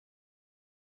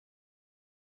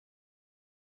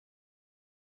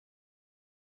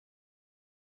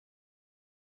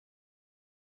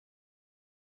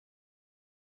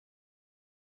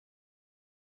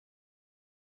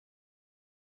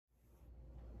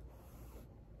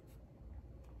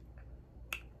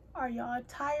Are y'all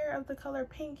tired of the color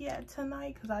pink yet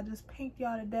tonight? Because I just pinked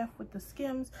y'all to death with the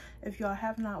Skims. If y'all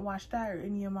have not watched that or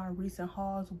any of my recent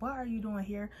hauls, what are you doing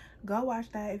here? Go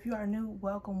watch that. If you are new,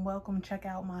 welcome, welcome. Check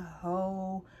out my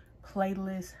whole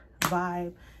playlist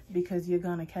vibe, because you're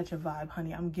gonna catch a vibe,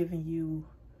 honey. I'm giving you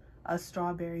a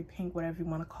strawberry pink, whatever you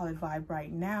want to call it, vibe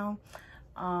right now.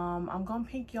 I'm gonna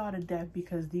pink y'all to death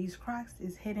because these Crocs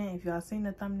is hidden. If y'all seen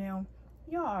the thumbnail,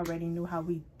 y'all already knew how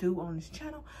we do on this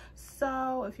channel.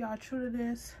 So if y'all true to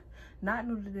this, not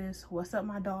new to this, what's up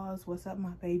my dolls, what's up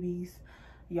my babies?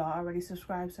 Y'all already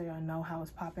subscribed, so y'all know how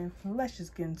it's popping. Let's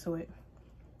just get into it.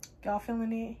 Y'all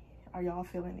feeling it? Are y'all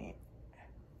feeling it?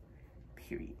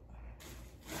 Period.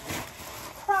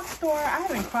 Croc store. I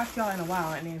haven't crocked y'all in a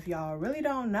while, and if y'all really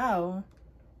don't know,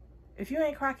 if you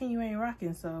ain't crocking, you ain't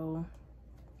rocking. So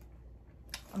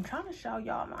I'm trying to show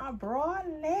y'all my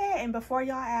bralette, and before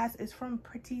y'all ask, it's from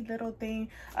Pretty Little Thing,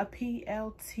 a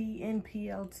PLT and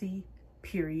PLT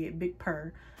period, big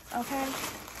purr. Okay,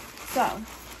 so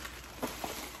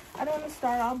I don't want to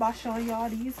start off by showing y'all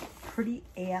these pretty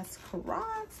ass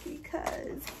Crocs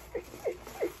because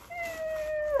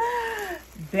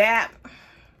that,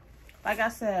 like I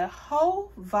said,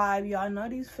 whole vibe. Y'all know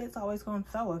these fits always gonna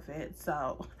throw a fit,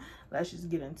 so let's just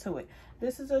get into it.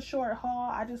 This is a short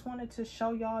haul. I just wanted to show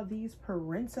y'all these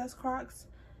princess Crocs.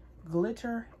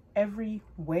 Glitter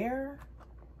everywhere.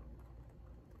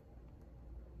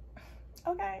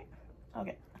 Okay.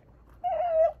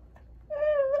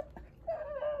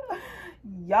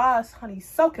 Yes, honey,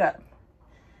 soak it up.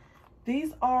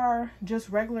 These are just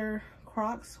regular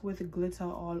Crocs with glitter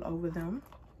all over them.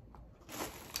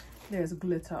 There's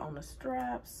glitter on the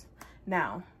straps.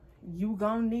 Now, you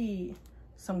gonna need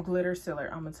some glitter sealer.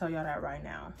 I'm gonna tell y'all that right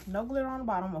now. No glitter on the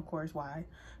bottom, of course, why?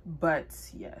 But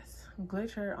yes,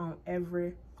 glitter on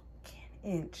every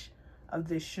inch of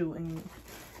this shoe. And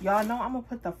y'all know I'm gonna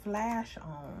put the flash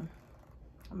on.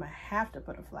 I'm gonna have to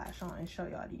put a flash on and show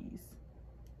y'all these.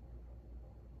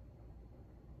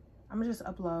 I'm gonna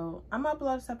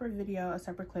upload a separate video, a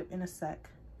separate clip in a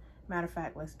sec. Matter of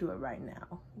fact, let's do it right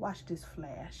now. Watch this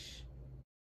flash.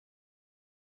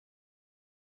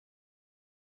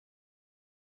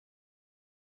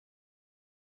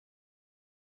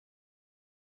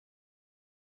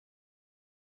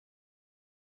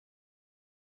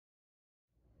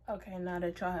 Okay, now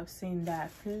that y'all have seen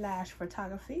that flash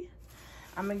photography,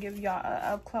 I'm gonna give y'all an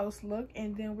up close look,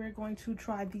 and then we're going to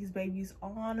try these babies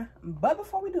on. But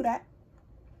before we do that,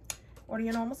 order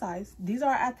your normal size. These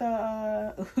are at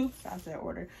the oops, I said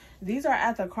order. These are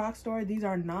at the Croc store. These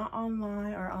are not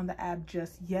online or on the app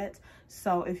just yet.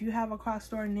 So if you have a Croc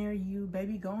store near you,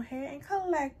 baby, go ahead and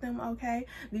collect them, okay?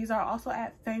 These are also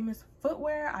at Famous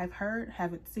Footwear. I've heard,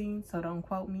 haven't seen, so don't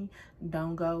quote me.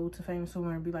 Don't go to Famous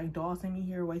Footwear and be like, dog, send me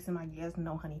here wasting my gas.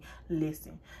 No, honey,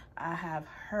 listen. I have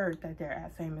heard that they're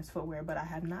at Famous Footwear, but I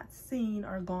have not seen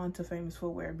or gone to Famous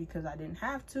Footwear because I didn't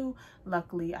have to.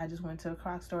 Luckily, I just went to a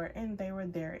Croc store and they were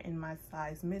there in my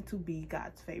size, meant to be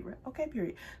God's favorite. Okay,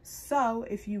 period. So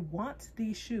if you want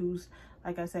these shoes,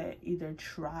 like I said, either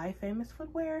try Famous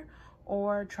Footwear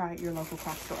or try at your local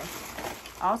Croc store.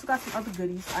 I also got some other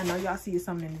goodies. I know y'all see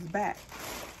something in this bag.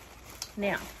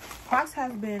 Now, Crocs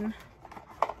has been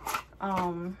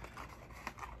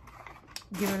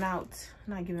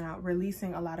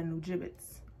releasing a lot of new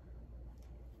Jibbitz.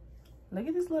 Look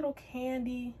at this little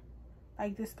candy,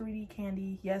 like this 3D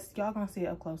candy. Yes, y'all gonna see it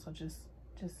up close, so just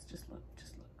look.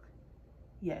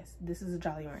 Yes, this is a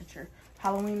Jolly Rancher.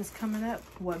 Halloween is coming up.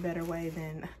 What better way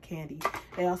than candy?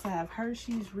 They also have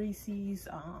Hershey's, Reese's,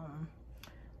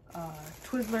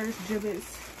 Twizzlers,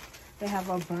 Jibbitz. They have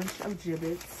a bunch of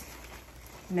Jibbitz.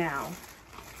 Now,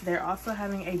 they're also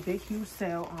having a big, huge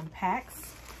sale on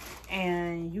packs.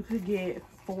 And you could get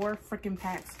 4 freaking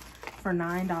packs for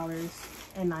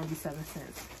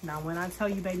 $9.97. Now, when I tell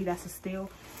you, baby, that's a steal,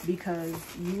 because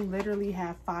you literally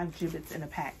have 5 Jibbitz in a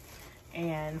pack.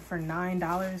 And for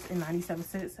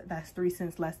 $9.97, that's 3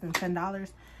 cents less than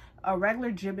 $10. A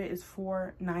regular Jibbit is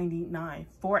 $4.99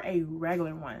 for a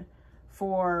regular one.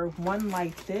 For one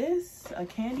like this, a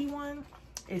candy one,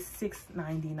 is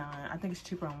 $6.99. I think it's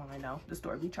cheaper online though. The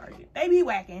store be charging. They be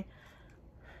whacking.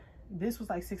 This was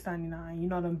like $6.99. You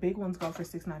know, them big ones go for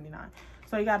 $6.99.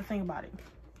 So you got to think about it.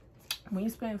 When you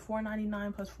spend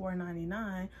 $4.99 plus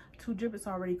 $4.99, 2 Jibbitz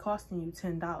already costing you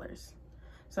 $10.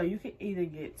 So you could either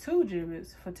get 2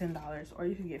 Jibbitz for $10, or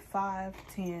you could get 5,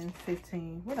 10,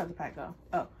 15. Where does the pack go?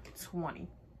 Oh, 20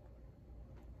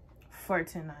 for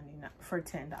 $10.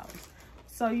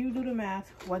 So you do the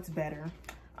math. What's better?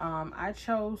 I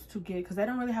chose to get, because they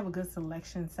don't really have a good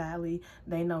selection, sadly.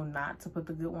 They know not to put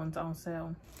the good ones on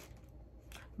sale.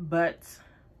 But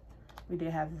We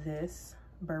did have this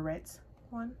Bralette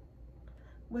one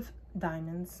with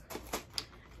diamonds.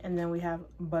 And then we have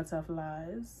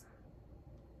butterflies.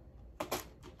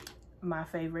 My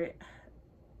favorite,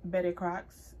 Betty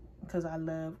Crocs, because I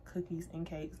love cookies and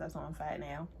cakes. That's why I'm fat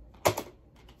now.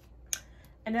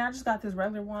 And then I just got this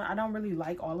regular one. I don't really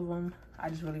like all of them. I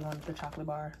just really wanted the chocolate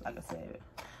bar. Like I said,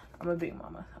 I'm a big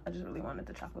mama. I just really wanted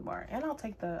the chocolate bar. And I'll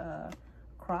take the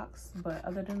Crocs. But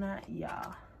other than that, yeah,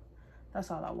 that's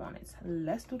all I wanted.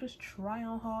 Let's do this try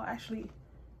on haul. Actually,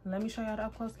 let me show y'all the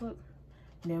up close look.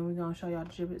 And then we're going to show y'all the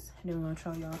Jibbitz. And then we're going to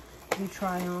show y'all the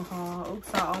try on haul.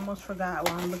 Oops, I almost forgot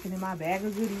while I'm looking in my bag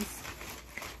of goodies.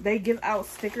 They give out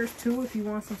stickers too if you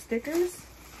want some stickers.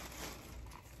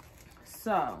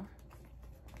 So,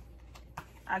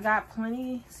 I got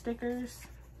plenty stickers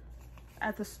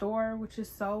at the store, which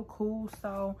is so cool.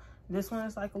 So, this one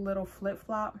is like a little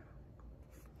flip-flop.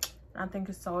 I think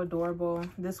it's so adorable.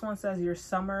 This one says your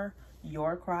summer,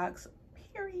 your Crocs,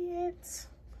 period.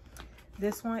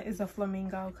 This one is a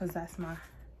flamingo because that's my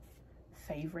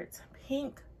favorite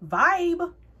pink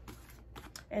vibe.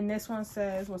 And this one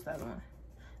says, what's the other one?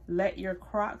 Let your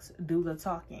Crocs do the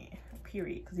talking,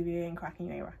 period. Because if you ain't crocking,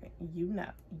 you ain't rocking. You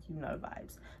know the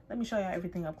vibes. Let me show y'all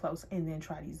everything up close and then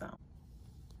try these on.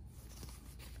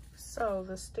 So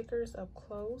the stickers up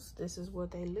close, this is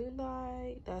what they look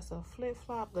like. That's a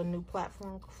flip-flop, the new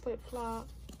platform flip-flop.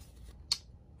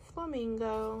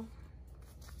 Flamingo.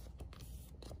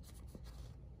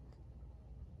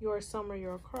 Your summer,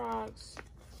 your Crocs.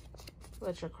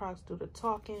 Let your Crocs do the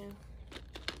talking.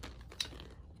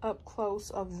 Up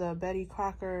close of the Betty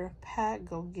Crocker pack.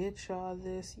 Go get y'all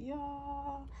this.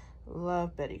 Y'all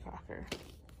love Betty Crocker.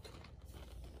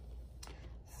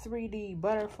 3D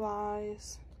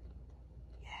butterflies.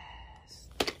 Yes.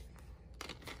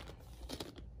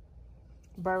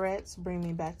 Barrettes bring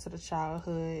me back to the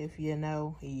childhood. If you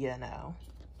know, you know.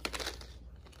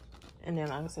 And then,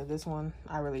 like I said, this one,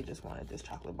 I really just wanted this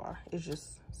chocolate bar. It's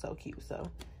just so cute.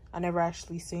 So, I never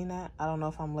actually seen that. I don't know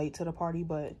if I'm late to the party,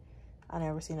 but I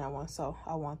never seen that one. So,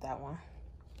 I want that one.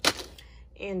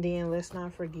 And then, let's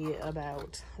not forget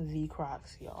about the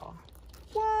Crocs, y'all.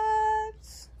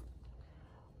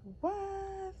 What?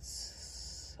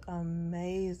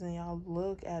 Amazing, y'all.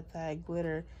 Look at that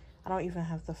glitter. I don't even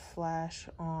have the flash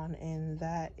on, and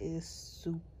that is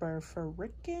super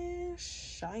freaking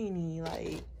shiny.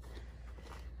 Like,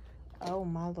 oh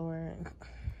my Lord.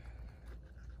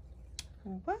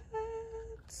 What?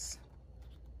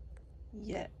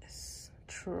 Yes.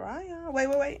 Try on.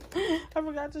 Wait. I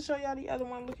forgot to show y'all the other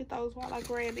one. Look at those while I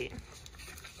grab it.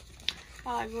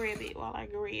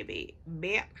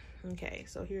 Bam. Okay,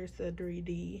 so here's the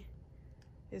 3D.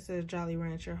 It says Jolly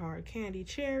Rancher Hard Candy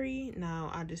Cherry.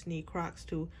 Now I just need Crocs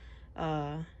to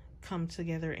come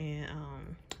together,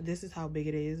 and this is how big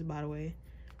it is, by the way.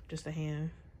 Just a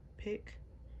hand pick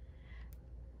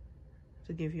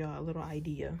to give y'all a little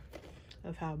idea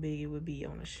of how big it would be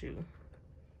on a shoe.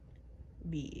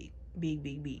 Big.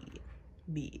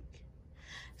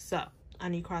 So I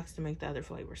need Crocs to make the other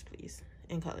flavors, please,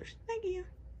 and colors. Thank you.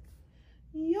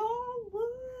 Y'all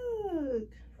look.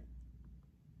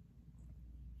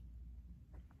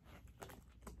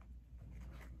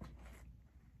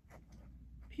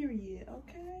 Period.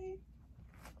 Okay.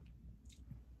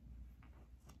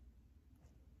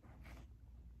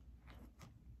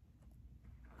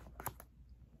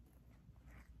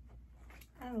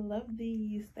 I love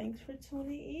these. Thanks for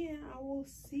tuning in. I will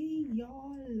see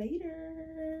y'all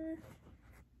later.